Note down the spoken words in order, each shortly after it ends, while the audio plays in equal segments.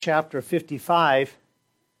chapter 55.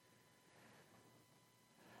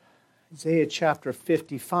 Isaiah chapter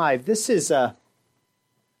 55. This is a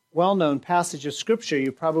well-known passage of Scripture.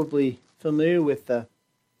 You're probably familiar with the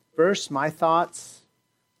verse, "My thoughts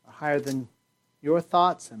are higher than your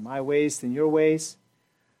thoughts, and my ways than your ways."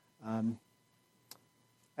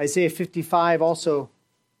 Isaiah 55 also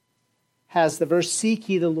has the verse, "Seek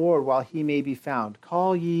ye the Lord while he may be found.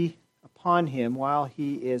 Call ye upon him while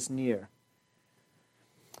he is near."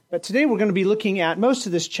 But today we're going to be looking at most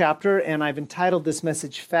of this chapter, and I've entitled this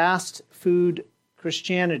message, Fast Food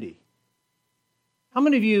Christianity. How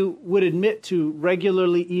many of you would admit to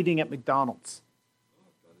regularly eating at McDonald's?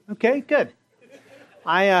 Okay, good.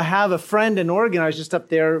 I have a friend in Oregon. I was just up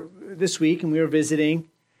there this week, and we were visiting.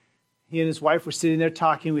 He and his wife were sitting there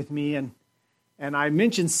talking with me, and I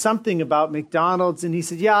mentioned something about McDonald's, and he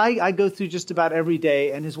said, "Yeah, I go through just about every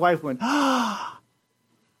day." And his wife went, "Ah."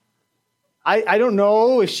 I don't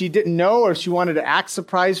know if she didn't know or if she wanted to act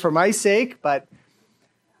surprised for my sake, but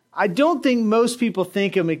I don't think most people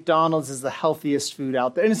think of McDonald's as the healthiest food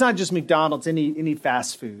out there. And it's not just McDonald's, any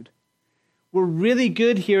fast food. We're really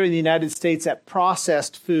good here in the United States at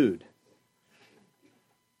processed food.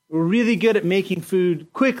 We're really good at making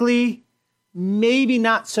food quickly, maybe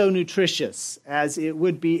not so nutritious as it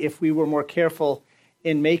would be if we were more careful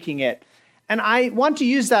in making it. And I want to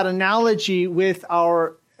use that analogy with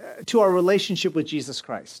to our relationship with Jesus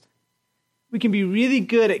Christ. We can be really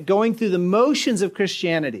good at going through the motions of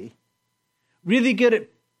Christianity, really good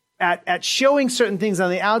at showing certain things on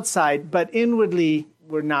the outside, but inwardly,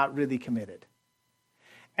 we're not really committed.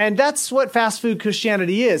 And that's what fast food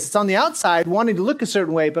Christianity is. It's on the outside, wanting to look a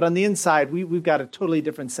certain way, but on the inside, we've got a totally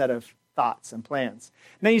different set of thoughts and plans.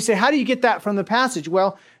 Now you say, how do you get that from the passage?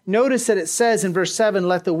 Well, notice that it says in verse 7,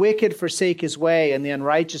 "Let the wicked forsake his way, and the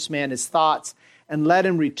unrighteous man his thoughts, and let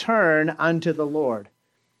him return unto the Lord."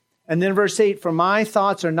 And then verse 8, "For my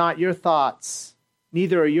thoughts are not your thoughts,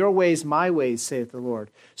 neither are your ways my ways, saith the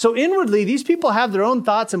Lord." So inwardly, these people have their own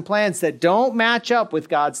thoughts and plans that don't match up with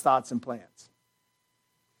God's thoughts and plans.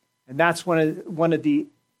 And that's one of the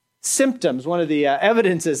symptoms, one of the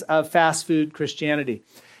evidences of fast food Christianity.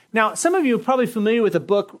 Now, some of you are probably familiar with a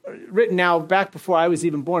book written now back before I was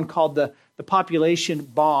even born called The Population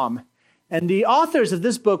Bomb. And the authors of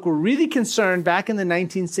this book were really concerned back in the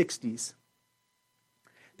 1960s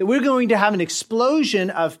that we're going to have an explosion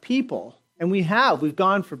of people. And we've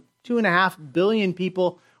gone from 2.5 billion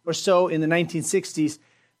people or so in the 1960s.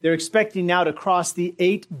 They're expecting now to cross the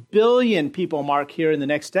 8 billion people mark here in the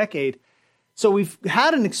next decade. So we've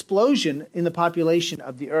had an explosion in the population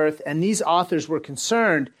of the earth. And these authors were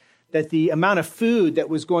concerned that the amount of food that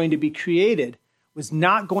was going to be created was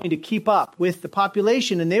not going to keep up with the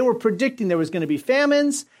population. And they were predicting there was going to be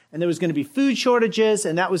famines, and there was going to be food shortages,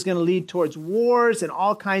 and that was going to lead towards wars and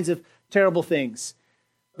all kinds of terrible things.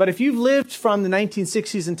 But if you've lived from the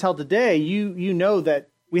 1960s until today, you know that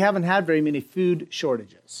we haven't had very many food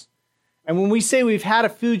shortages. And when we say we've had a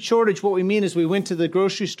food shortage, what we mean is we went to the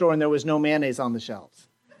grocery store and there was no mayonnaise on the shelves.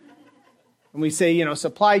 And we say,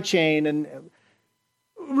 supply chain, and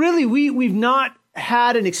really we've not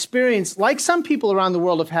had an experience like some people around the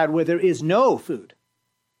world have had where there is no food.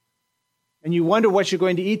 And you wonder what you're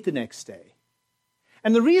going to eat the next day.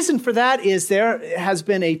 And the reason for that is there has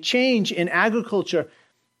been a change in agriculture.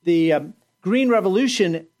 The Green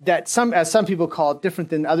Revolution, that as some people call it, different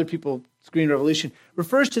than other people's Green Revolution,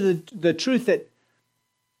 refers to the truth that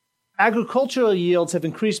agricultural yields have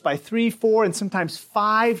increased by 3, 4, and sometimes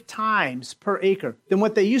 5 times per acre than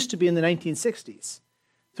what they used to be in the 1960s.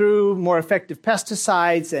 Through more effective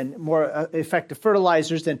pesticides and more effective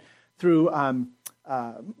fertilizers, and through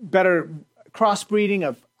better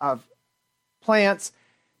crossbreeding of plants,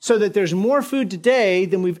 so that there's more food today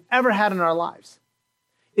than we've ever had in our lives.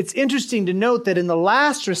 It's interesting to note that in the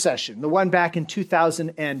last recession, the one back in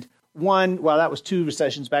 2001, well, that was 2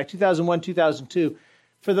 recessions back, 2001, 2002,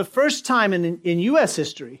 for the first time in U.S.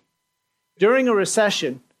 history, during a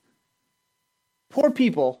recession, poor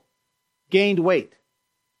people gained weight.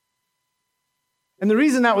 And the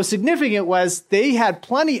reason that was significant was they had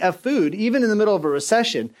plenty of food, even in the middle of a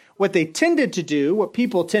recession. What people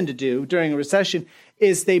tend to do during a recession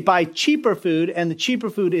is they buy cheaper food, and the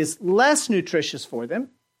cheaper food is less nutritious for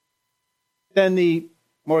them than the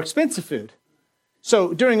more expensive food.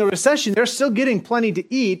 So during a recession, they're still getting plenty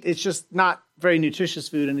to eat. It's just not very nutritious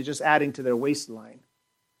food, and it's just adding to their waistline.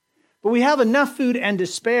 But we have enough food and to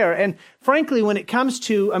spare. And frankly, when it comes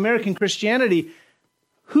to American Christianity,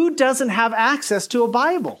 who doesn't have access to a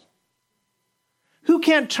Bible? Who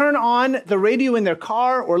can't turn on the radio in their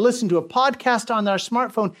car or listen to a podcast on their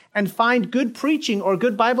smartphone and find good preaching or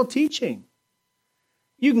good Bible teaching?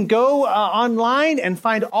 You can go online and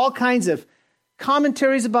find all kinds of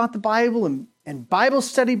commentaries about the Bible and Bible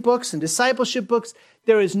study books and discipleship books.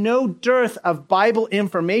 There is no dearth of Bible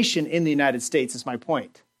information in the United States, is my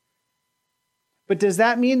point. But does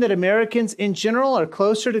that mean that Americans in general are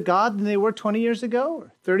closer to God than they were 20 years ago,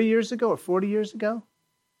 or 30 years ago, or 40 years ago?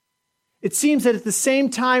 It seems that at the same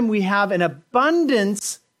time we have an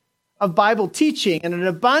abundance of Bible teaching and an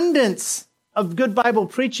abundance of good Bible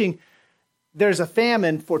preaching, there's a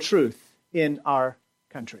famine for truth in our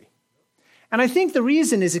country. And I think the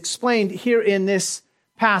reason is explained here in this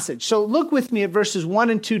passage. So look with me at verses 1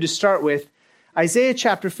 and 2 to start with. Isaiah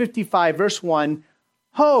chapter 55, verse 1.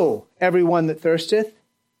 Ho, everyone that thirsteth,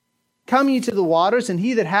 come ye to the waters, and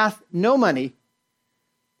he that hath no money,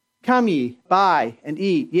 come ye, buy and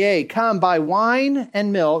eat. Yea, come, buy wine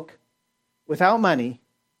and milk without money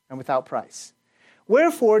and without price.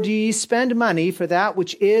 Wherefore do ye spend money for that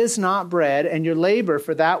which is not bread, and your labor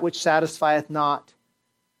for that which satisfieth not?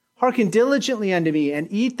 Hearken diligently unto me,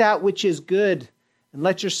 and eat that which is good, and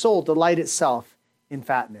let your soul delight itself in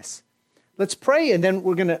fatness. Let's pray, and then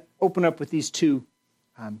we're going to open up with these two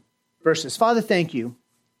verses. Father, thank you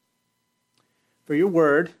for your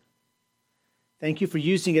word. Thank you for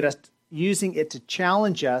using it to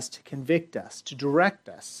challenge us, to convict us, to direct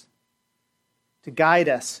us, to guide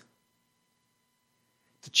us,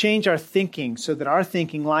 to change our thinking so that our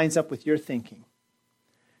thinking lines up with your thinking,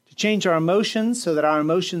 to change our emotions so that our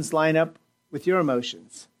emotions line up with your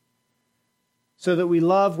emotions, so that we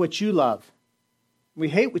love what you love, we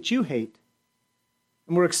hate what you hate,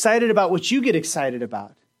 and we're excited about what you get excited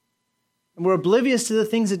about. And we're oblivious to the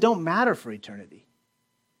things that don't matter for eternity.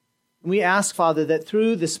 And we ask, Father, that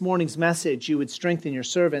through this morning's message, you would strengthen your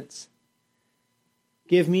servants.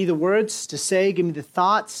 Give me the words to say, give me the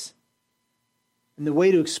thoughts and the way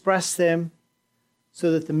to express them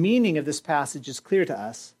so that the meaning of this passage is clear to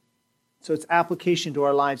us, so its application to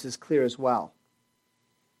our lives is clear as well.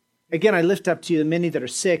 Again, I lift up to you the many that are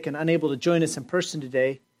sick and unable to join us in person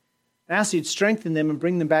today. I ask you to strengthen them and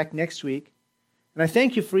bring them back next week. And I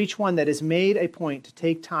thank you for each one that has made a point to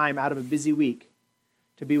take time out of a busy week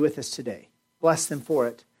to be with us today. Bless them for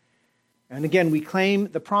it. And again, we claim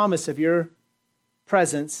the promise of your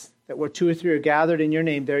presence, that where 2 or 3 are gathered in your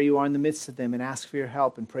name, there you are in the midst of them, and ask for your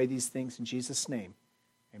help and pray these things in Jesus' name.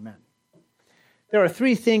 Amen. There are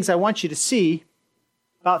 3 things I want you to see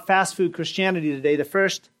about fast food Christianity today. The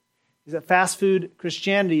first is that fast food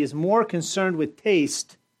Christianity is more concerned with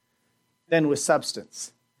taste than with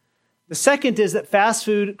substance. The second is that fast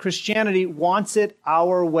food Christianity wants it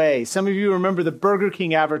our way. Some of you remember the Burger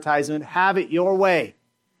King advertisement, have it your way.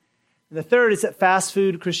 And the third is that fast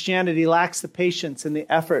food Christianity lacks the patience and the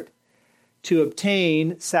effort to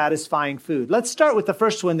obtain satisfying food. Let's start with the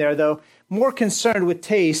first one there, though, more concerned with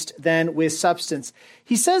taste than with substance.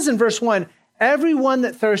 He says in verse 1, everyone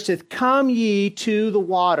that thirsteth, come ye to the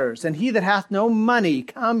waters, and he that hath no money,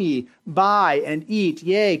 come ye, buy and eat.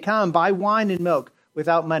 Yea, come, buy wine and milk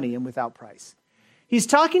without money and without price. He's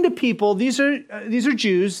talking to people. These are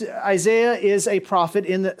Jews. Isaiah is a prophet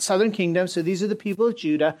in the southern kingdom, so these are the people of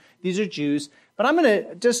Judah. These are Jews. But I'm going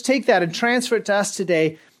to just take that and transfer it to us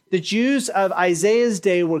today. The Jews of Isaiah's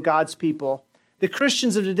day were God's people. The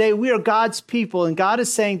Christians of today, we are God's people, and God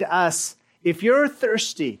is saying to us, if you're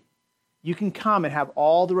thirsty, you can come and have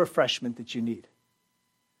all the refreshment that you need.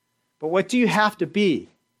 But what do you have to be?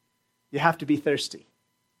 You have to be thirsty.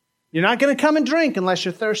 You're not going to come and drink unless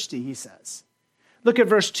you're thirsty, he says. Look at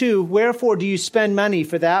verse 2. Wherefore do you spend money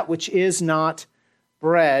for that which is not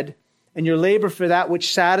bread, and your labor for that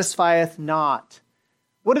which satisfieth not?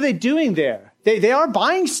 What are they doing there? They are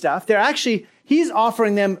buying stuff. He's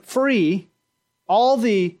offering them free all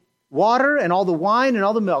the water and all the wine and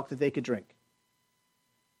all the milk that they could drink.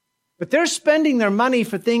 But they're spending their money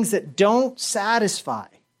for things that don't satisfy.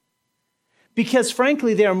 Because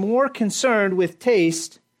frankly, they are more concerned with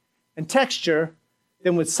taste and texture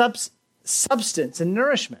than with substance and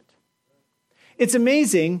nourishment. It's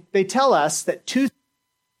amazing. They tell us that 2/3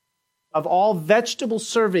 of all vegetable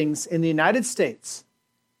servings in the United States.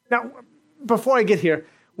 Now, before I get here,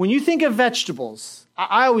 when you think of vegetables,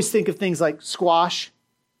 I always think of things like squash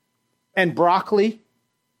and broccoli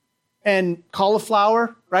and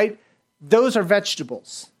cauliflower, right? Those are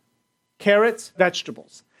vegetables. Carrots,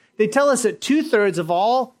 vegetables. They tell us that 2/3 of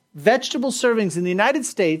all vegetable servings in the United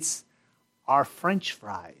States are French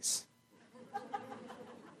fries.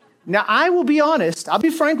 Now, I will be honest. I'll be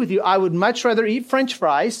frank with you. I would much rather eat French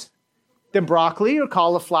fries than broccoli or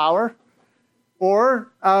cauliflower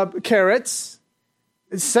or carrots.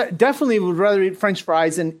 Definitely would rather eat French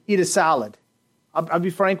fries than eat a salad. I'll be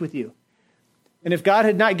frank with you. And if God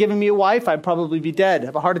had not given me a wife, I'd probably be dead,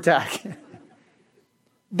 have a heart attack.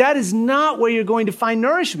 That is not where you're going to find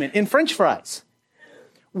nourishment, in French fries.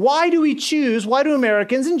 Why do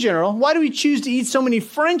Americans in general, why do we choose to eat so many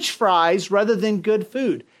French fries rather than good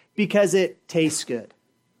food? Because it tastes good.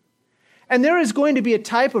 And there is going to be a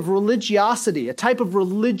type of religiosity, a type of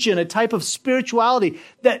religion, a type of spirituality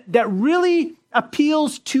that really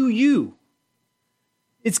appeals to you.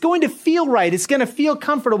 It's going to feel right. It's going to feel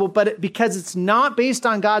comfortable, but because it's not based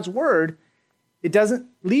on God's word, it doesn't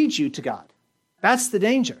lead you to God. That's the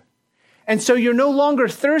danger. And so you're no longer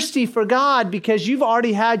thirsty for God because you've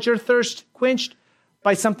already had your thirst quenched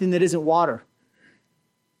by something that isn't water.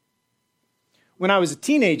 When I was a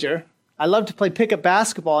teenager, I loved to play pickup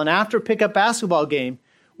basketball. And after a pickup basketball game,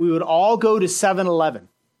 we would all go to 7-Eleven.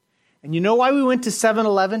 And you know why we went to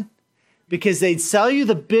 7-Eleven? Because they'd sell you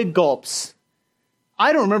the big gulps.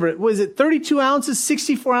 I don't remember. Was it 32 ounces,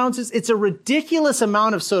 64 ounces? It's a ridiculous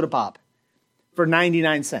amount of soda pop for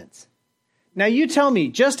 99 cents. Now you tell me,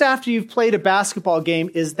 just after you've played a basketball game,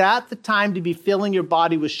 is that the time to be filling your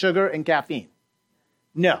body with sugar and caffeine?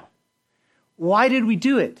 No. Why did we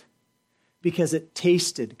do it? Because it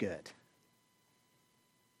tasted good.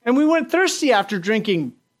 And we weren't thirsty after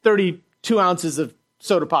drinking 32 ounces of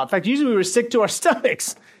soda pop. In fact, usually we were sick to our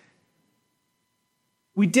stomachs.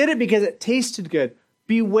 We did it because it tasted good.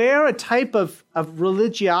 Beware a type of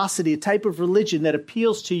religiosity, a type of religion that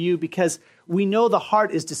appeals to you because we know the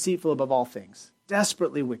heart is deceitful above all things,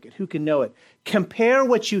 desperately wicked. Who can know it? Compare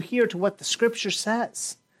what you hear to what the Scripture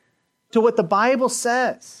says, to what the Bible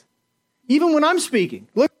says. Even when I'm speaking,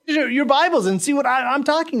 look at your Bibles and see what I'm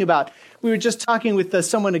talking about. We were just talking with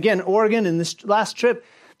someone, again, Oregon, in this last trip.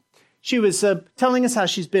 She was telling us how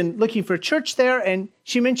she's been looking for a church there, and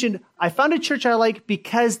she mentioned, I found a church I like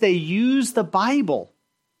because they use the Bible.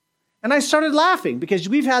 And I started laughing because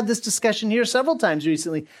we've had this discussion here several times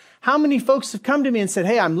recently. How many folks have come to me and said,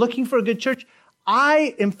 hey, I'm looking for a good church.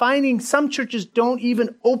 I am finding some churches don't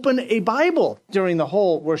even open a Bible during the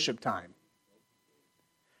whole worship time.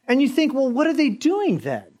 And you think, well, what are they doing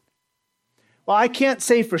then? Well, I can't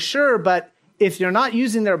say for sure, but if they're not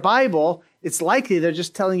using their Bible, it's likely they're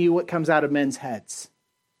just telling you what comes out of men's heads.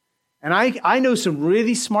 And I know some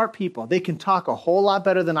really smart people. They can talk a whole lot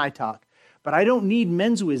better than I talk. But I don't need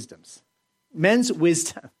men's wisdom,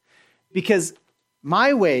 because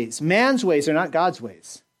my ways, man's ways are not God's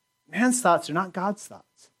ways. Man's thoughts are not God's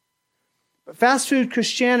thoughts. But fast food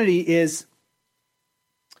Christianity is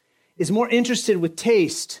more interested with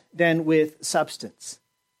taste than with substance.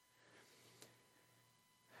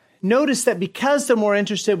 Notice that because they're more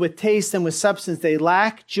interested with taste than with substance, they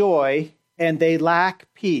lack joy and they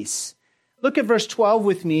lack peace. Look at verse 12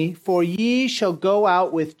 with me. For ye shall go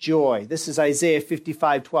out with joy. This is Isaiah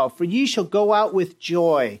 55:12. For ye shall go out with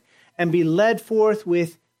joy and be led forth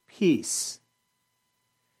with peace.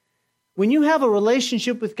 When you have a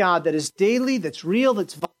relationship with God that is daily, that's real,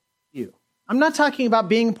 that's vital to you. I'm not talking about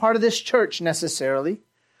being part of this church necessarily.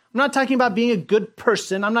 I'm not talking about being a good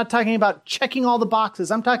person. I'm not talking about checking all the boxes.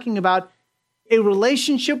 I'm talking about a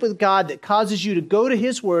relationship with God that causes you to go to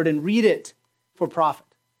His Word and read it for profit.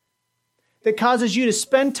 That causes you to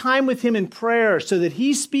spend time with Him in prayer so that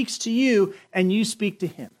He speaks to you and you speak to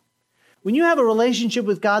Him. When you have a relationship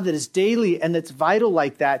with God that is daily and that's vital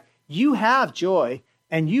like that, you have joy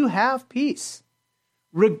and you have peace,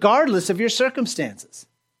 regardless of your circumstances.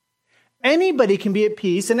 Anybody can be at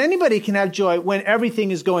peace and anybody can have joy when everything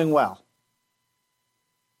is going well.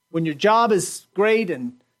 When your job is great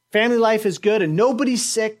and family life is good and nobody's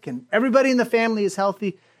sick and everybody in the family is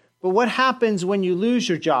healthy. But what happens when you lose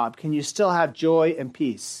your job? Can you still have joy and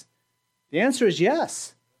peace? The answer is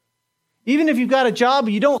yes. Even if you've got a job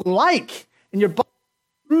you don't like and your boss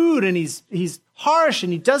is rude and he's harsh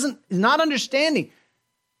and he's not understanding,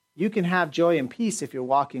 you can have joy and peace if you're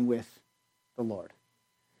walking with the Lord.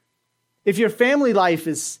 If your family life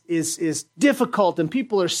is difficult and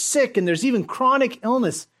people are sick and there's even chronic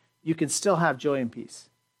illness, you can still have joy and peace.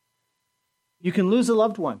 You can lose a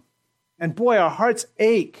loved one. And boy, our hearts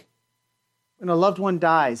ache when a loved one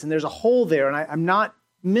dies. And there's a hole there. And I'm not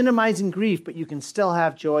minimizing grief, but you can still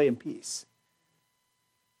have joy and peace.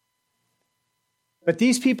 But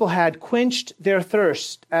these people had quenched their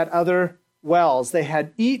thirst at other wells. They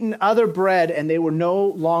had eaten other bread and they were no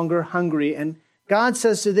longer hungry. And God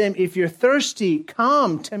says to them, if you're thirsty,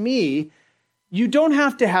 come to me. You don't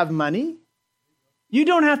have to have money. You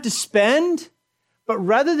don't have to spend. But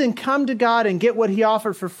rather than come to God and get what He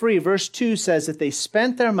offered for free, verse 2 says that they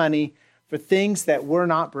spent their money for things that were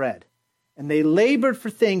not bread. And they labored for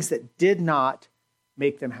things that did not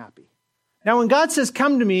make them happy. Now, when God says,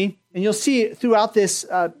 come to me, and you'll see it throughout this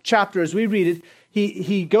chapter as we read it,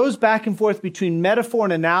 he goes back and forth between metaphor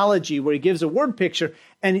and analogy, where he gives a word picture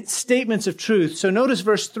and statements of truth. So notice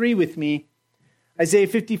verse 3 with me. Isaiah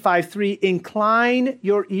 55:3, incline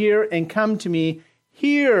your ear and come to me,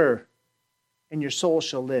 hear, and your soul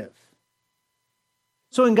shall live.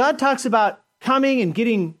 So when God talks about coming and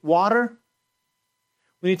getting water,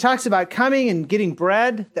 when he talks about coming and getting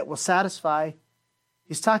bread that will satisfy,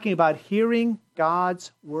 he's talking about hearing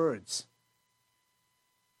God's words.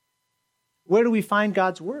 Where do we find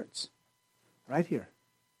God's words? Right here.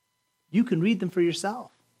 You can read them for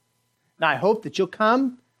yourself. Now, I hope that you'll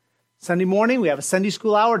come Sunday morning. We have a Sunday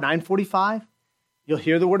school hour, 9:45. You'll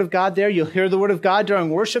hear the Word of God there. You'll hear the Word of God during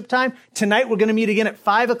worship time. Tonight, we're going to meet again at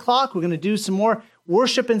 5 o'clock. We're going to do some more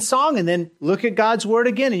worship and song and then look at God's Word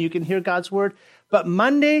again, and you can hear God's Word. But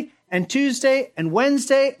Monday and Tuesday and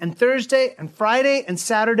Wednesday and Thursday and Friday and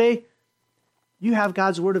Saturday, you have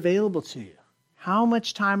God's Word available to you. How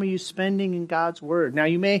much time are you spending in God's Word? Now,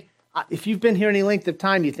 you may, if you've been here any length of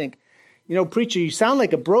time, you think, preacher, you sound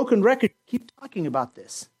like a broken record. Keep talking about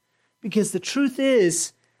this. Because the truth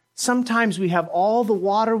is, sometimes we have all the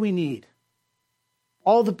water we need,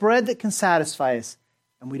 all the bread that can satisfy us,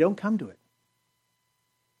 and we don't come to it.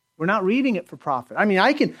 We're not reading it for profit. I mean,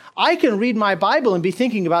 I can read my Bible and be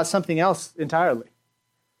thinking about something else entirely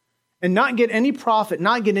and not get any profit,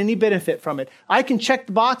 not get any benefit from it. I can check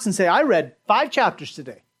the box and say, I read 5 chapters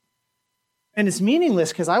today. And it's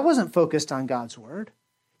meaningless because I wasn't focused on God's Word.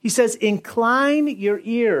 He says, incline your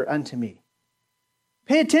ear unto me.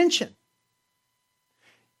 Pay attention.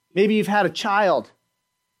 Maybe you've had a child,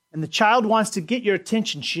 and the child wants to get your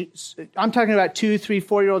attention. I'm talking about 2, 3,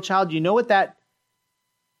 4-year-old child. You know what that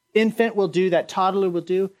infant will do, that toddler will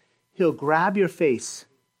do? He'll grab your face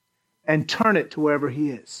and turn it to wherever he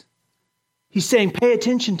is. He's saying, pay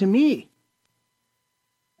attention to me.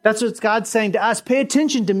 That's what God's saying to us. Pay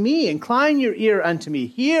attention to me. Incline your ear unto me.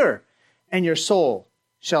 Hear, and your soul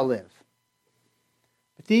shall live.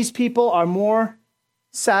 But these people are more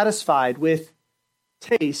satisfied with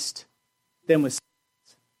taste than with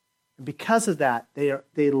sense. And because of that,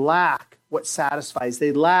 they lack what satisfies.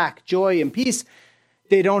 They lack joy and peace.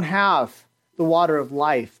 They don't have the water of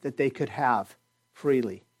life that they could have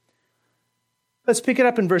freely. Let's pick it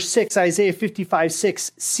up in verse 6, Isaiah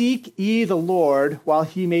 55:6. Seek ye the Lord while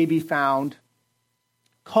he may be found.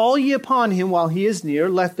 Call ye upon him while he is near.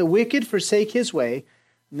 Let the wicked forsake his way,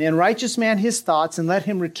 and the unrighteous man his thoughts, and let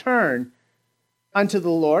him return unto the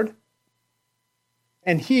Lord.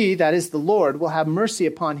 And he, that is the Lord, will have mercy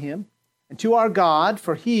upon him, and to our God,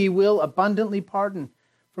 for he will abundantly pardon.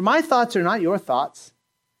 For my thoughts are not your thoughts,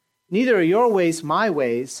 neither are your ways my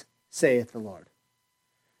ways, saith the Lord.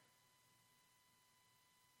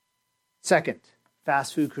 Second,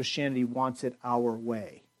 fast food Christianity wants it our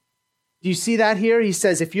way. Do you see that here? He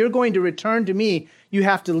says, if you're going to return to me, you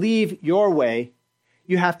have to leave your way.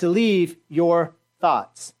 You have to leave your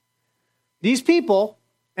thoughts. These people,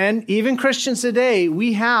 and even Christians today,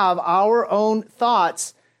 we have our own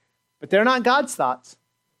thoughts, but they're not God's thoughts.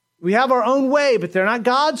 We have our own way, but they're not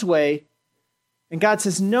God's way. And God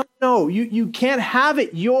says, no, you can't have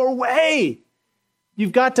it your way.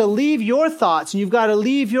 You've got to leave your thoughts, and you've got to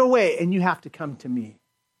leave your way, and you have to come to me.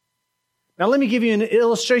 Now, let me give you an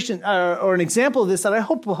illustration or an example of this that I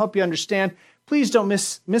hope will help you understand. Please don't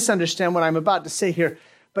misunderstand what I'm about to say here.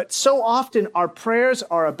 But so often our prayers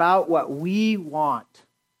are about what we want.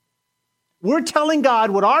 We're telling God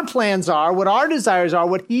what our plans are, what our desires are,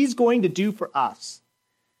 what he's going to do for us.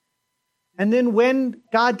 And then when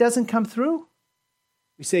God doesn't come through,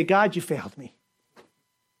 we say, God, you failed me.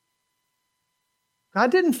 God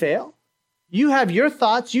didn't fail. You have your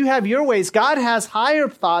thoughts. You have your ways. God has higher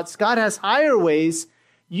thoughts. God has higher ways.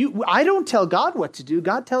 I don't tell God what to do.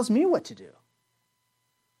 God tells me what to do.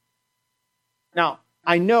 Now,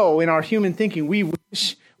 I know in our human thinking, we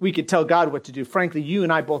wish we could tell God what to do. Frankly, you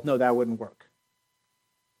and I both know that wouldn't work.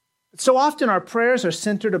 So often our prayers are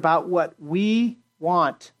centered about what we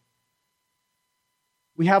want.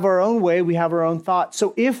 We have our own way. We have our own thoughts.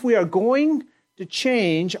 So if we are going to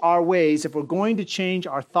change our ways, if we're going to change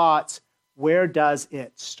our thoughts, where does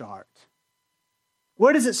it start?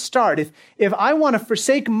 Where does it start? If I want to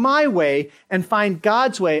forsake my way and find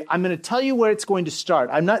God's way, I'm going to tell you where it's going to start.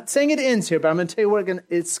 I'm not saying it ends here, but I'm going to tell you where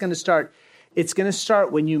it's going to start. It's going to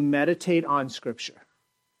start when you meditate on Scripture.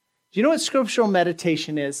 Do you know what scriptural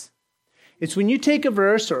meditation is? It's when you take a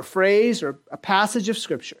verse or a phrase or a passage of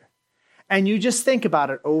Scripture and you just think about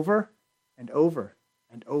it over and over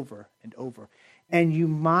and over and over. And you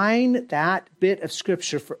mine that bit of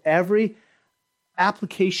Scripture for every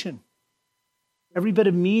application. every bit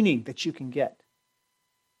of meaning that you can get.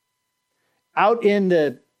 Out in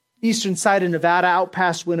the eastern side of Nevada, out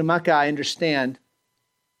past Winnemucca, I understand.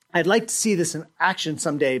 I'd like to see this in action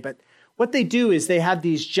someday, but what they do is they have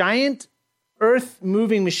these giant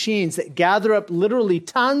earth-moving machines that gather up literally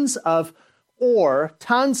tons of ore,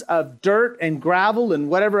 tons of dirt and gravel and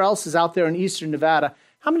whatever else is out there in eastern Nevada.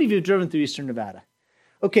 How many of you have driven through eastern Nevada?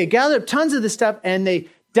 Okay, gather up tons of this stuff and they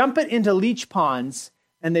dump it into leach ponds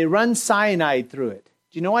and they run cyanide through it.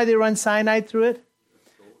 Do you know why they run cyanide through it?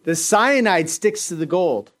 The cyanide sticks to the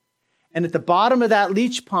gold. And at the bottom of that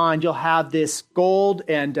leach pond, you'll have this gold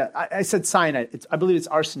and, I said cyanide, I believe it's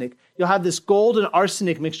arsenic. You'll have this gold and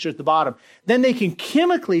arsenic mixture at the bottom. Then they can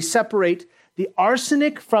chemically separate the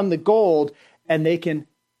arsenic from the gold, and they can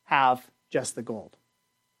have just the gold.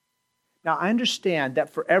 Now, I understand that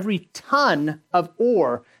for every ton of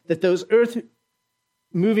ore that those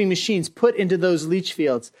earth-moving machines put into those leach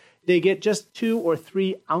fields, they get just 2 or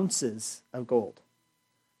 3 ounces of gold.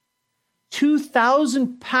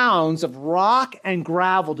 2,000 pounds of rock and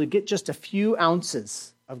gravel to get just a few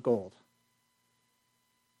ounces of gold.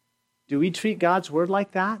 Do we treat God's word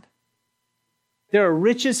like that? There are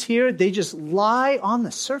riches here. They just lie on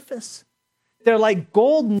the surface. They're like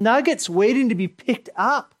gold nuggets waiting to be picked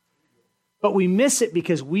up. But we miss it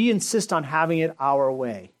because we insist on having it our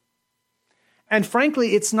way. And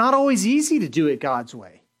frankly, it's not always easy to do it God's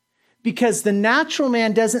way because the natural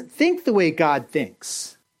man doesn't think the way God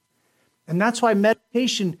thinks. And that's why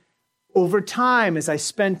meditation over time, as I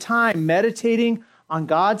spend time meditating on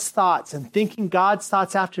God's thoughts and thinking God's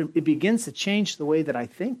thoughts after, it begins to change the way that I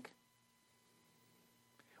think.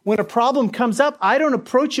 When a problem comes up, I don't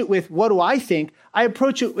approach it with, what do I think? I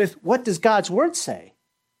approach it with, what does God's word say?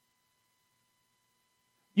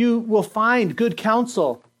 You will find good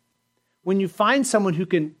counsel when you find someone who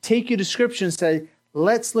can take you to Scripture and say,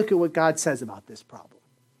 let's look at what God says about this problem.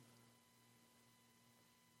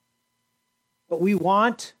 But we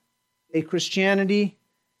want a Christianity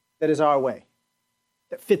that is our way,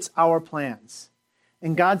 that fits our plans.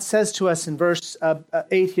 And God says to us in verse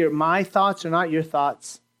 8 here, my thoughts are not your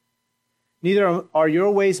thoughts. Neither are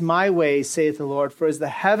your ways my ways, saith the Lord. For as the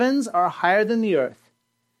heavens are higher than the earth,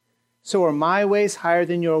 so are my ways higher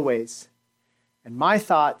than your ways, and my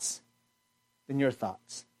thoughts than your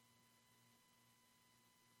thoughts.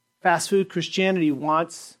 Fast food Christianity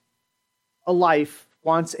wants a life,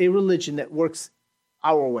 wants a religion that works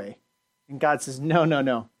our way. And God says,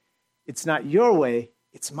 no. It's not your way,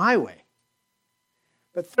 it's my way.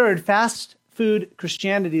 But third, fast food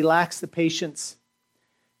Christianity lacks the patience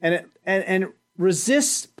and it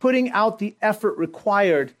resists putting out the effort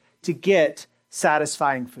required to get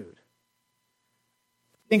satisfying food.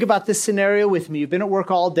 Think about this scenario with me. You've been at work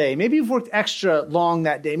all day. Maybe you've worked extra long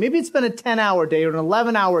that day. Maybe it's been a 10-hour day or an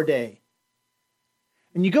 11-hour day.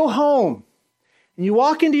 And you go home and you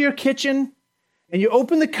walk into your kitchen and you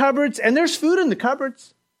open the cupboards and there's food in the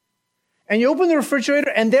cupboards. And you open the refrigerator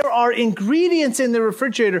and there are ingredients in the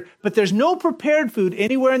refrigerator, but there's no prepared food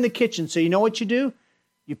anywhere in the kitchen. So you know what you do?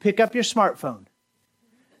 You pick up your smartphone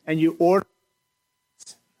and you order.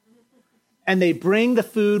 And they bring the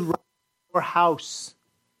food right to your house.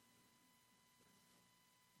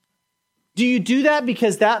 Do you do that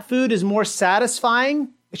because that food is more satisfying?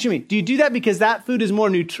 Do you do that because that food is more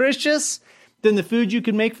nutritious than the food you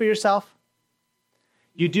can make for yourself?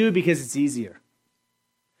 You do because it's easier.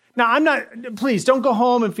 Now, please don't go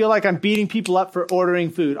home and feel like I'm beating people up for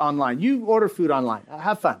ordering food online. You order food online.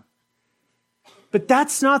 Have fun. But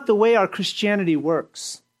that's not the way our Christianity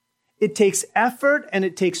works. It takes effort and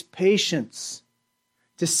it takes patience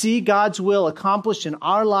to see God's will accomplished in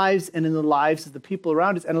our lives and in the lives of the people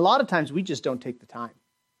around us. And a lot of times we just don't take the time.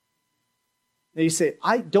 Now you say,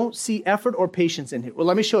 I don't see effort or patience in here. Well,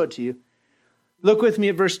 let me show it to you. Look with me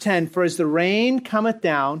at verse 10. For as the rain cometh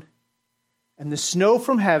down, and the snow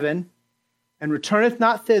from heaven, and returneth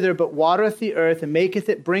not thither, but watereth the earth, and maketh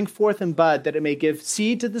it bring forth and bud, that it may give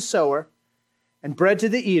seed to the sower, and bread to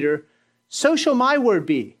the eater, so shall my word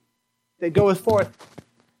be, that goeth forth.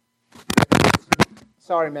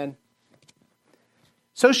 Sorry, men.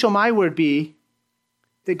 So shall my word be,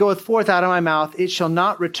 that goeth forth out of my mouth. It shall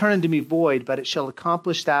not return unto me void, but it shall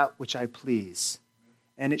accomplish that which I please.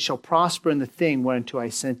 And it shall prosper in the thing whereunto I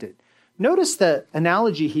sent it. Notice the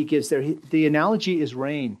analogy he gives there. The analogy is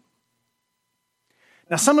rain.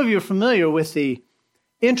 Now, some of you are familiar with the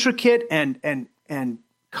intricate and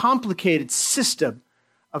complicated system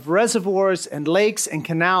of reservoirs and lakes and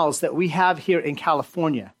canals that we have here in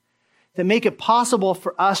California that make it possible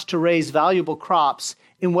for us to raise valuable crops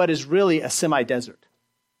in what is really a semi-desert.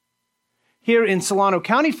 Here in Solano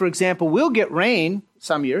County, for example, we'll get rain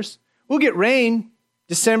some years. We'll get rain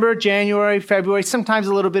December, January, February, sometimes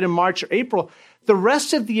a little bit in March or April. The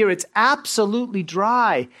rest of the year, it's absolutely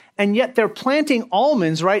dry. And yet they're planting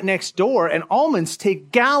almonds right next door, and almonds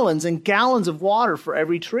take gallons and gallons of water for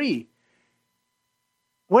every tree.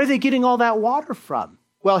 Where are they getting all that water from?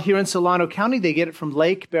 Well, here in Solano County, they get it from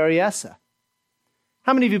Lake Berryessa.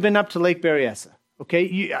 How many of you have been up to Lake Berryessa? Okay,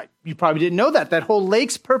 you probably didn't know that. That whole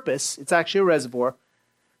lake's purpose, it's actually a reservoir.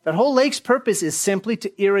 That whole lake's purpose is simply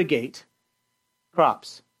to irrigate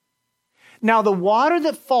crops. Now, the water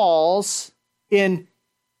that falls in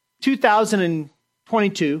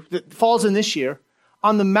 2022, that falls in this year,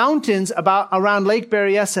 on the mountains around Lake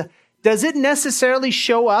Berryessa, does it necessarily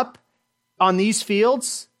show up on these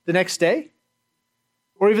fields the next day?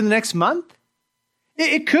 Or even the next month?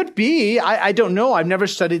 It could be. I don't know. I've never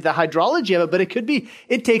studied the hydrology of it, but it could be.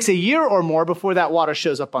 It takes a year or more before that water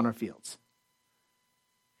shows up on our fields.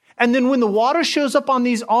 And then when the water shows up on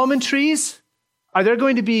these almond trees, are there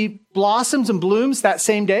going to be blossoms and blooms that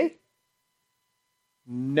same day?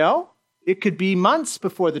 No. It could be months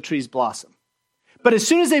before the trees blossom. But as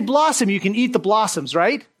soon as they blossom, you can eat the blossoms,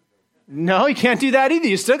 right? No, you can't do that either.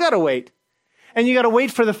 You still got to wait. And you got to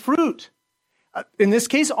wait for the fruit. In this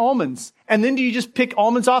case, almonds. And then do you just pick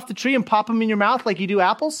almonds off the tree and pop them in your mouth like you do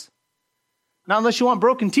apples? Not unless you want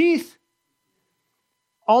broken teeth.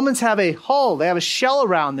 Almonds have a hull. They have a shell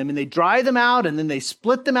around them, and they dry them out, and then they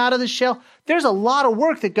split them out of the shell. There's a lot of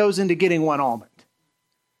work that goes into getting one almond.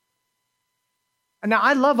 And now,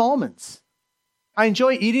 I love almonds. I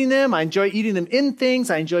enjoy eating them. I enjoy eating them in things.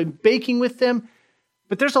 I enjoy baking with them.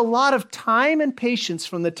 But there's a lot of time and patience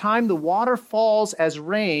from the time the water falls as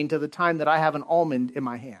rain to the time that I have an almond in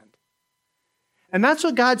my hand. And that's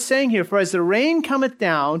what God's saying here. For as the rain cometh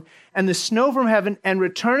down and the snow from heaven and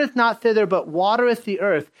returneth not thither, but watereth the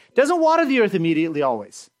earth. Doesn't water the earth immediately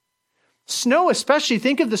always. Snow especially,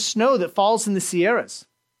 think of the snow that falls in the Sierras.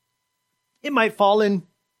 It might fall in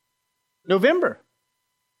November.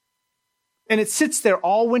 And it sits there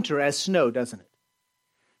all winter as snow, doesn't it?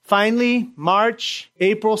 Finally, March,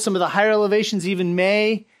 April, some of the higher elevations, even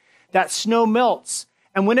May, that snow melts.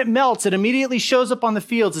 And when it melts, it immediately shows up on the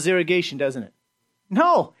fields as irrigation, doesn't it?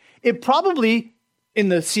 No, it probably, in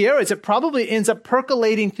the Sierras, it probably ends up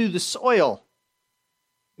percolating through the soil.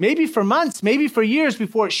 Maybe for months, maybe for years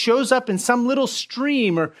before it shows up in some little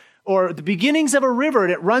stream or the beginnings of a river.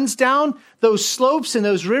 And it runs down those slopes and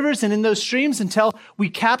those rivers and in those streams until we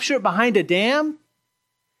capture it behind a dam.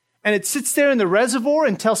 And it sits there in the reservoir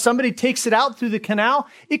until somebody takes it out through the canal.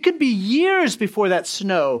 It could be years before that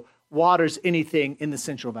snow waters anything in the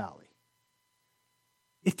Central Valley.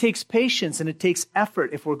 It takes patience and it takes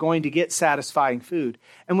effort if we're going to get satisfying food.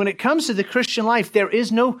 And when it comes to the Christian life, there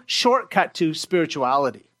is no shortcut to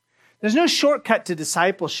spirituality. There's no shortcut to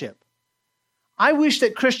discipleship. I wish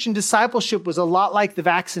that Christian discipleship was a lot like the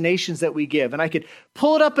vaccinations that we give. And I could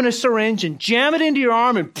pull it up in a syringe and jam it into your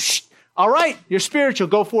arm and psh, all right, you're spiritual,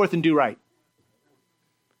 go forth and do right.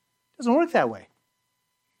 It doesn't work that way.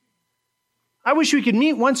 I wish we could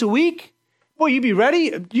meet once a week. Boy, you'd be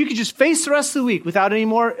ready. You could just face the rest of the week without any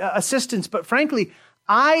more assistance. But frankly,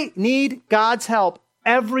 I need God's help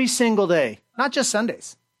every single day, not just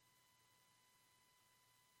Sundays.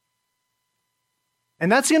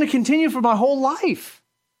 And that's going to continue for my whole life.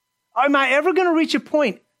 Am I ever going to reach a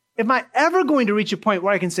point? Am I ever going to reach a point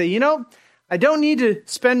where I can say, you know, I don't need to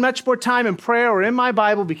spend much more time in prayer or in my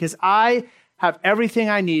Bible because I have everything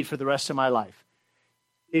I need for the rest of my life?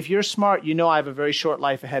 If you're smart, you know I have a very short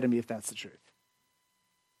life ahead of me if that's the truth.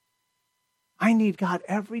 I need God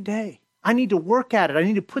every day. I need to work at it. I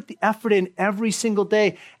need to put the effort in every single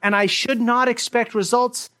day. And I should not expect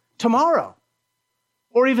results tomorrow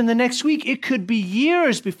or even the next week. It could be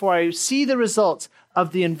years before I see the results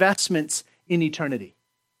of the investments in eternity.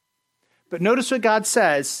 But notice what God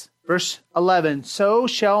says, verse 11, so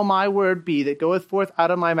shall my word be that goeth forth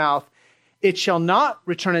out of my mouth. It shall not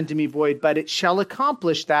return unto me void, but it shall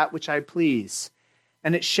accomplish that which I please.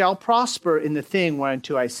 And it shall prosper in the thing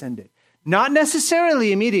whereunto I send it. Not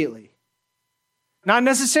necessarily immediately. Not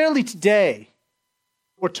necessarily today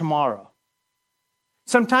or tomorrow.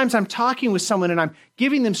 Sometimes I'm talking with someone and I'm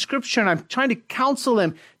giving them scripture and I'm trying to counsel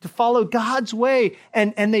them to follow God's way.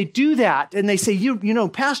 And they do that. And they say, you know,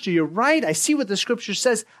 Pastor, you're right. I see what the scripture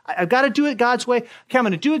says. I've got to do it God's way. Okay, I'm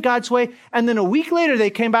going to do it God's way. And then a week later,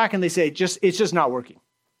 they came back and they say, it's just not working.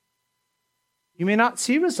 You may not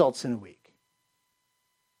see results in a week.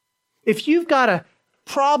 If you've got a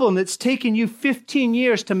problem that's taken you 15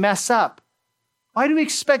 years to mess up, why do we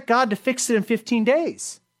expect God to fix it in 15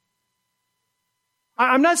 days?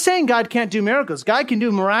 I'm not saying God can't do miracles. God can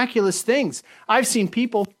do miraculous things. I've seen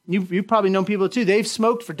people, you've probably known people too, they've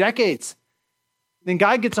smoked for decades. Then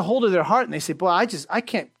God gets a hold of their heart and they say, boy, I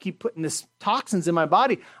can't keep putting this toxins in my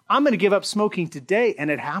body. I'm going to give up smoking today,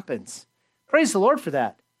 and it happens. Praise the Lord for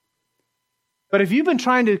that. But if you've been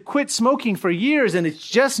trying to quit smoking for years and it's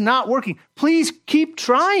just not working, please keep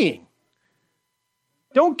trying.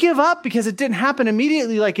 Don't give up because it didn't happen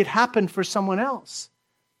immediately like it happened for someone else.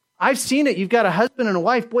 I've seen it. You've got a husband and a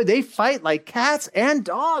wife. Boy, they fight like cats and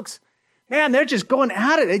dogs. Man, they're just going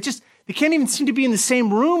at it. They can't even seem to be in the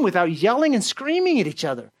same room without yelling and screaming at each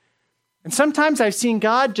other. And sometimes I've seen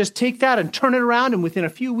God just take that and turn it around, and within a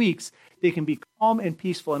few weeks, they can be calm and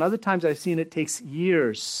peaceful. And other times I've seen it takes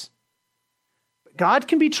years. But God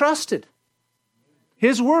can be trusted.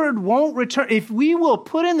 His word won't return. If we will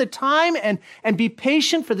put in the time and be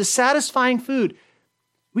patient for the satisfying food,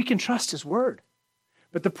 we can trust his word.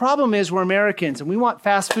 But the problem is we're Americans and we want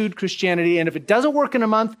fast food Christianity. And if it doesn't work in a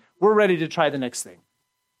month, we're ready to try the next thing.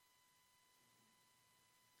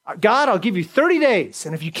 God, I'll give you 30 days.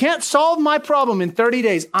 And if you can't solve my problem in 30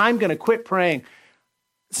 days, I'm going to quit praying.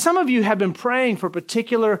 Some of you have been praying for a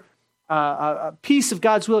particular piece of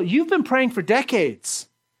God's will. You've been praying for decades.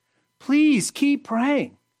 Please keep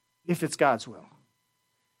praying if it's God's will.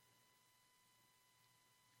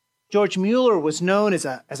 George Mueller was known as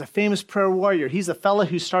a famous prayer warrior. He's the fellow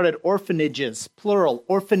who started orphanages, plural,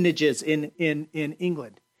 orphanages in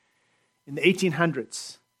England in the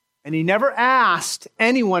 1800s. And he never asked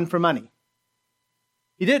anyone for money.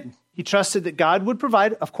 He didn't. He trusted that God would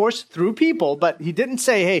provide, of course, through people, but he didn't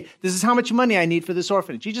say, hey, this is how much money I need for this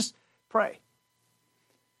orphanage. He just pray.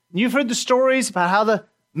 And you've heard the stories about how the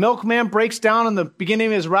milkman breaks down in the beginning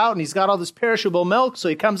of his route and he's got all this perishable milk. So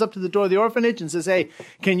he comes up to the door of the orphanage and says, hey,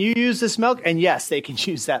 can you use this milk? And yes, they can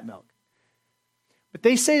use that milk. But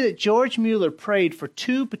they say that George Mueller prayed for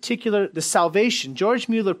George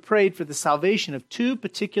Mueller prayed for the salvation of two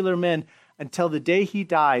particular men until the day he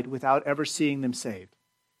died without ever seeing them saved.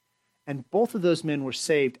 And both of those men were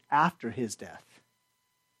saved after his death.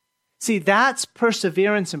 See, that's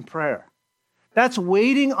perseverance in prayer. That's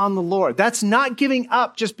waiting on the Lord. That's not giving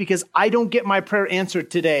up just because I don't get my prayer answered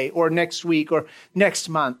today or next week or next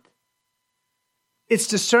month. It's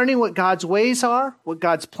discerning what God's ways are, what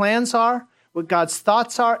God's plans are, what God's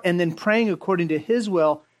thoughts are, and then praying according to his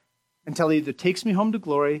will until he either takes me home to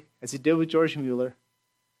glory, as he did with George Mueller,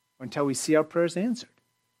 or until we see our prayers answered.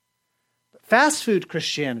 But fast food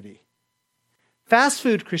Christianity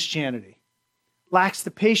lacks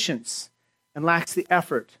the patience and lacks the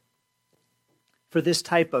effort for this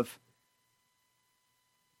type of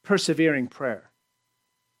persevering prayer.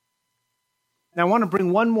 Now I want to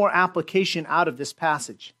bring one more application out of this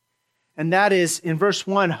passage. And that is in verse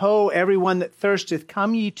 1, Ho, everyone that thirsteth,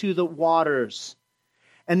 come ye to the waters.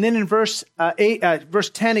 And then in verse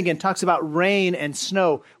 10 again, talks about rain and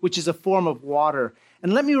snow, which is a form of water.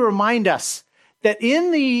 And let me remind us that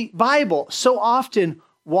in the Bible, so often,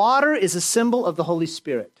 water is a symbol of the Holy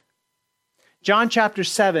Spirit. John chapter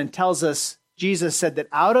 7 tells us, Jesus said that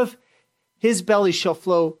out of his belly shall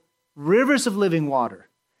flow rivers of living water.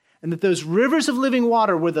 And that those rivers of living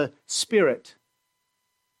water were the Spirit.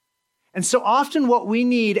 And so often what we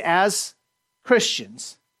need as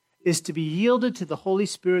Christians is to be yielded to the Holy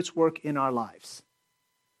Spirit's work in our lives.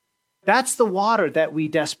 That's the water that we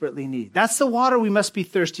desperately need. That's the water we must be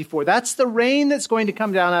thirsty for. That's the rain that's going to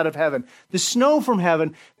come down out of heaven, the snow from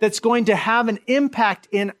heaven that's going to have an impact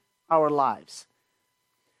in our lives.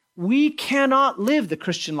 We cannot live the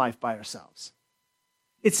Christian life by ourselves.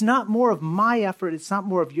 It's not more of my effort. It's not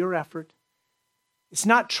more of your effort. It's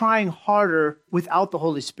not trying harder without the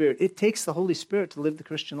Holy Spirit. It takes the Holy Spirit to live the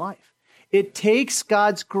Christian life. It takes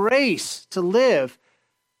God's grace to live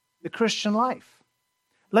the Christian life.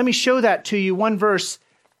 Let me show that to you. One verse,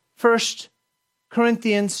 1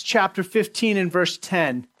 Corinthians chapter 15 and verse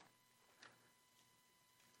 10.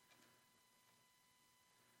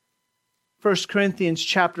 1 Corinthians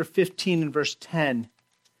chapter 15 and verse 10.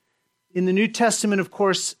 In the New Testament, of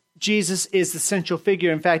course, Jesus is the central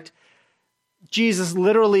figure. In fact, Jesus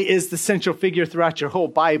literally is the central figure throughout your whole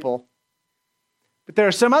Bible. But there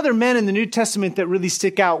are some other men in the New Testament that really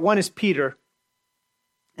stick out. One is Peter,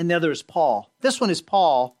 and the other is Paul. This one is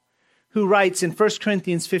Paul, who writes in 1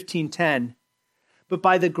 Corinthians 15:10, "But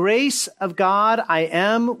by the grace of God I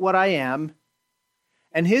am what I am,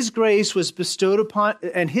 and his grace which was bestowed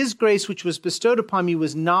upon me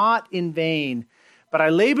was not in vain. But I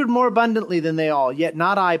labored more abundantly than they all, yet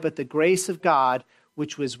not I, but the grace of God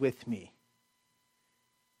which was with me."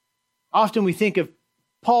 Often we think of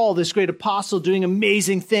Paul, this great apostle, doing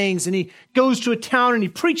amazing things. And he goes to a town and he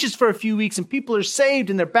preaches for a few weeks and people are saved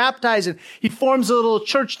and they're baptized. And he forms a little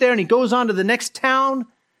church there and he goes on to the next town.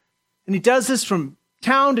 And he does this from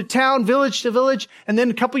town to town, village to village. And then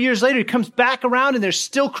a couple years later, he comes back around and there's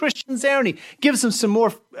still Christians there. And he gives them some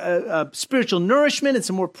more spiritual nourishment and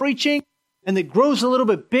some more preaching. And it grows a little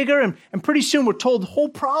bit bigger. And pretty soon we're told the whole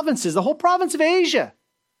province of Asia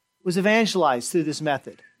was evangelized through this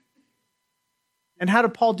method. And how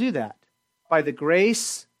did Paul do that? By the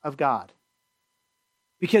grace of God.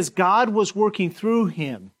 Because God was working through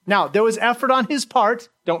him. Now, there was effort on his part.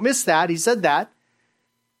 Don't miss that. He said that.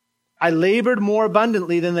 I labored more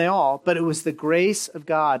abundantly than they all, but it was the grace of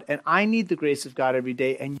God. And I need the grace of God every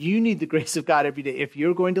day, and you need the grace of God every day if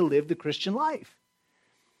you're going to live the Christian life.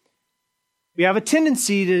 We have a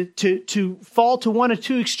tendency to fall to one or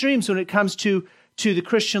two extremes when it comes to the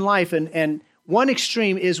Christian life. And one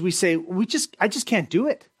extreme is we say, I just can't do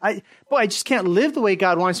it. I just can't live the way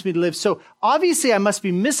God wants me to live. So obviously I must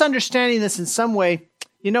be misunderstanding this in some way.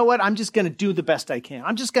 You know what? I'm just going to do the best I can.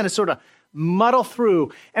 I'm just going to sort of muddle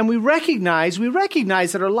through. And we recognize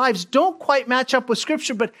that our lives don't quite match up with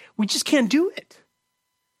Scripture, but we just can't do it.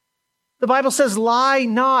 The Bible says, lie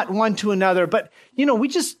not one to another. But,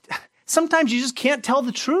 sometimes you just can't tell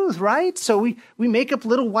the truth, right? So we make up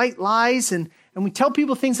little white lies and we tell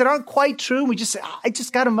people things that aren't quite true. And we just say, I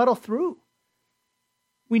just got to muddle through.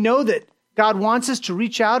 We know that God wants us to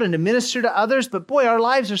reach out and to minister to others, but boy, our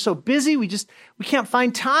lives are so busy, we can't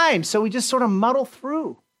find time. So we just sort of muddle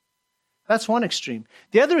through. That's one extreme.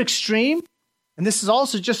 The other extreme, and this is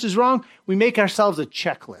also just as wrong, we make ourselves a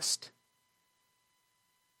checklist.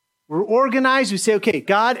 We're organized. We say, okay,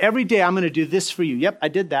 God, every day I'm going to do this for you. Yep, I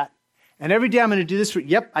did that. And every day I'm going to do this for you.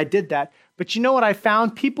 Yep, I did that. But you know what I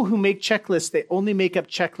found? People who make checklists, they only make up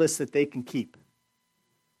checklists that they can keep.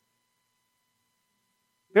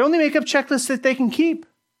 They only make up checklists that they can keep.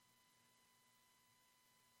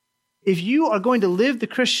 If you are going to live the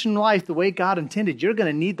Christian life the way God intended, you're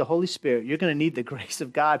going to need the Holy Spirit. You're going to need the grace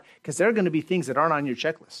of God because there are going to be things that aren't on your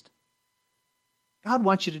checklist. God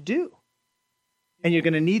wants you to do. And you're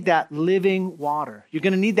going to need that living water. You're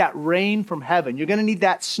going to need that rain from heaven. You're going to need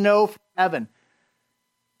that snow from heaven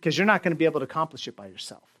because you're not going to be able to accomplish it by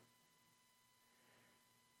yourself.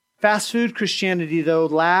 Fast food Christianity, though,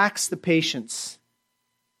 lacks the patience.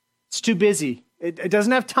 It's too busy. It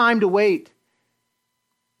doesn't have time to wait.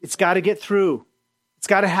 It's got to get through. It's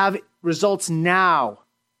got to have results now.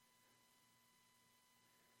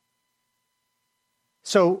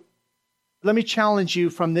 So let me challenge you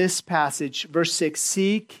from this passage, verse 6,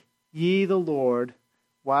 seek ye the Lord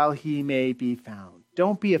while he may be found.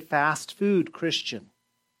 Don't be a fast food Christian.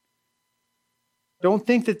 Don't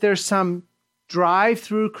think that there's some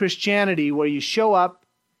drive-through Christianity where you show up,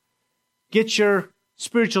 get your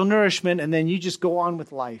spiritual nourishment, and then you just go on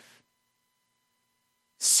with life.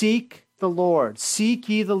 Seek the Lord. Seek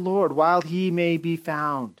ye the Lord while he may be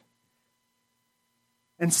found.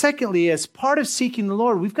 And secondly, as part of seeking the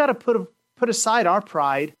Lord, we've got to put aside our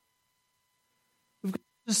pride. We've got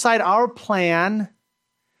to put aside our plan.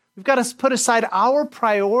 We've got to put aside our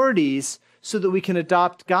priorities so that we can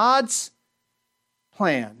adopt God's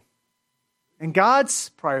plan and God's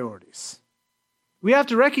priorities. We have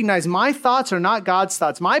to recognize my thoughts are not God's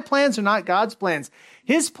thoughts. My plans are not God's plans.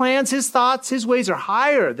 His plans, his thoughts, his ways are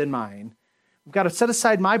higher than mine. We've got to set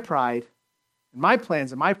aside my pride and my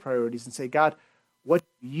plans and my priorities and say, God, what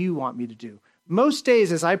do you want me to do? Most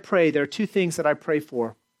days as I pray, there are two things that I pray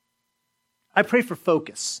for. I pray for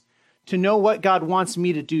focus, to know what God wants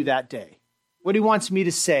me to do that day, what he wants me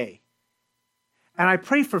to say. And I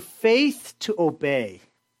pray for faith to obey.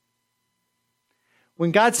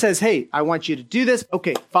 When God says, hey, I want you to do this.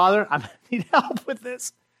 Okay, Father, I need help with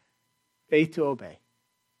this. Faith to obey.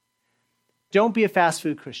 Don't be a fast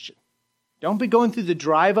food Christian. Don't be going through the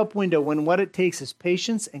drive-up window when what it takes is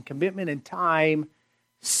patience and commitment and time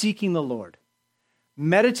seeking the Lord.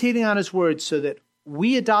 Meditating on his word so that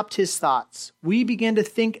we adopt his thoughts. We begin to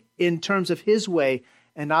think in terms of his way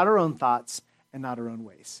and not our own thoughts and not our own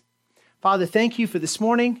ways. Father, thank you for this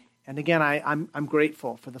morning. And again, I'm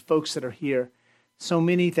grateful for the folks that are here. So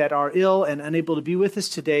many that are ill and unable to be with us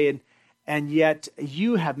today. And yet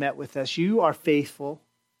you have met with us. You are faithful.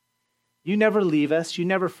 You never leave us. You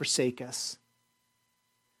never forsake us.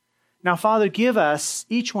 Now, Father, give us,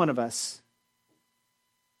 each one of us,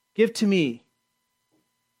 give to me,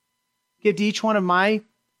 give to each one of my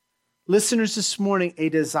listeners this morning a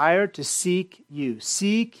desire to seek you.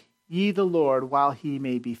 Seek ye the Lord while he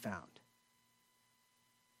may be found.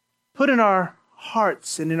 Put in our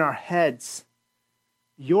hearts and in our heads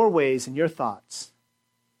your ways and your thoughts.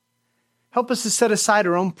 Help us to set aside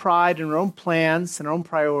our own pride and our own plans and our own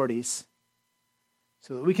priorities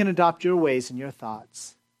so that we can adopt your ways and your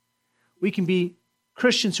thoughts. We can be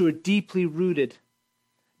Christians who are deeply rooted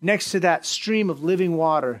next to that stream of living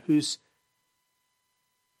water, whose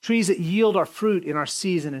trees that yield our fruit in our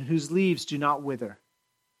season and whose leaves do not wither.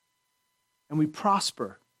 And we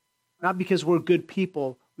prosper, not because we're good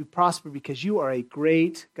people. We prosper because you are a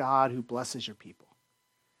great God who blesses your people.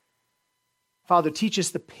 Father, teach us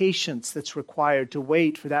the patience that's required to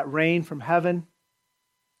wait for that rain from heaven,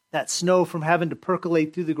 that snow from heaven to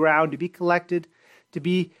percolate through the ground, to be collected, to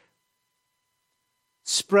be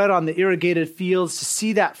spread on the irrigated fields, to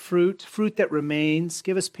see that fruit that remains.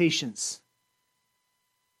 Give us patience.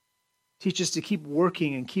 Teach us to keep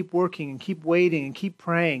working and keep waiting and keep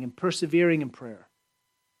praying and persevering in prayer.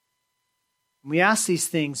 And we ask these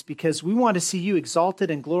things because we want to see you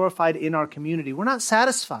exalted and glorified in our community. We're not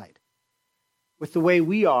satisfied with the way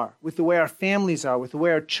we are, with the way our families are, with the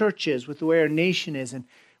way our church is, with the way our nation is. And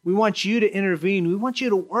we want you to intervene. We want you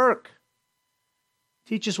to work.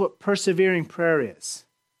 Teach us what persevering prayer is.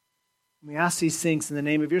 And we ask these things in the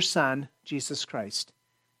name of your Son, Jesus Christ.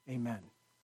 Amen.